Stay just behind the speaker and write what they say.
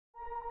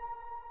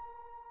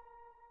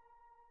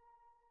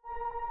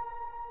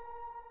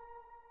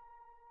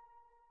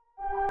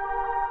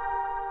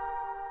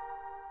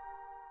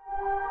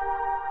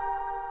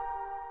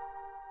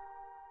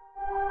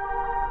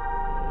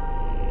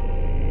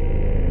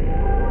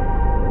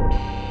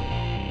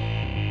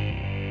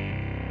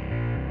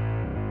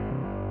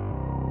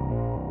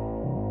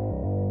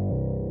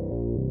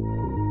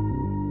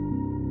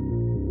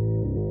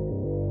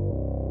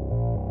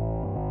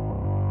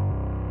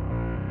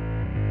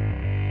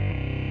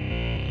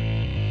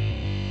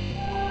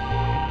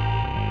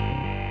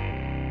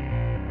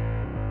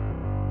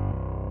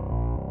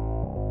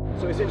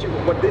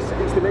essentially what this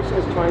installation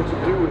is trying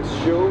to do is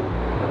show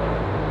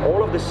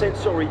all of the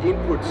sensory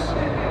inputs,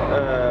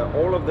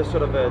 all of the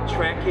sort of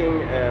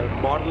tracking,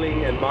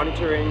 modeling and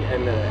monitoring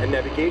and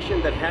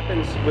navigation that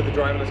happens with the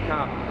driverless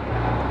car.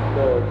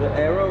 The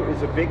arrow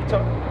is a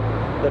vector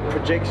that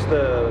projects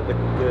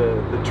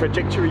the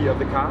trajectory of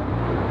the car,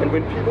 and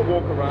when people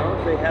walk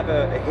around they have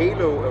a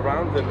halo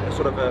around them, a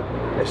sort of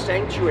a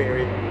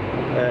sanctuary,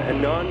 a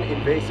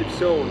non-invasive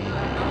zone,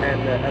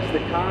 and as the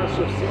car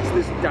sort of sees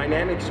this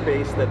dynamic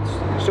space that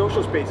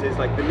social space is,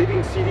 like the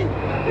living city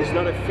is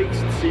not a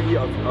fixed city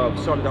of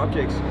solid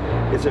objects,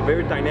 it's a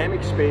very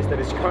dynamic space that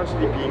is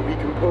constantly being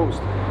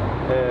recomposed,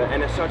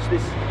 and as such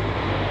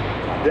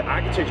the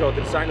architecture or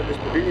the design of this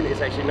pavilion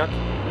is actually not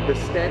the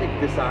static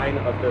design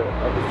of the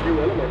few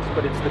elements,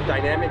 but it's the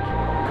dynamic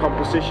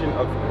composition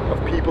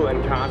of people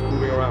and cars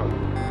moving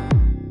around.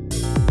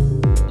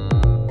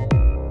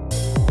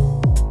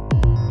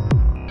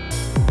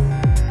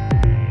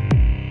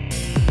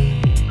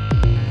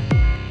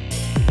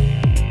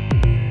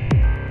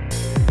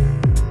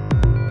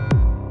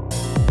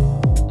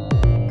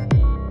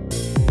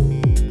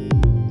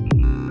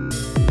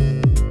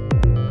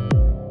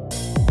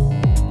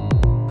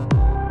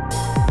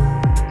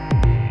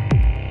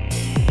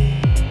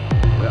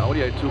 The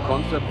AUDI 2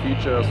 concept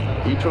features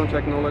e-tron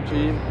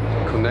technology,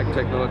 Kinect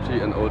technology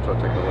and ultra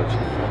technology.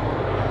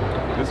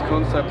 This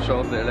concept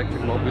shows the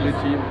electric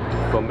mobility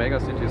for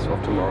megacities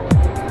of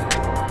tomorrow.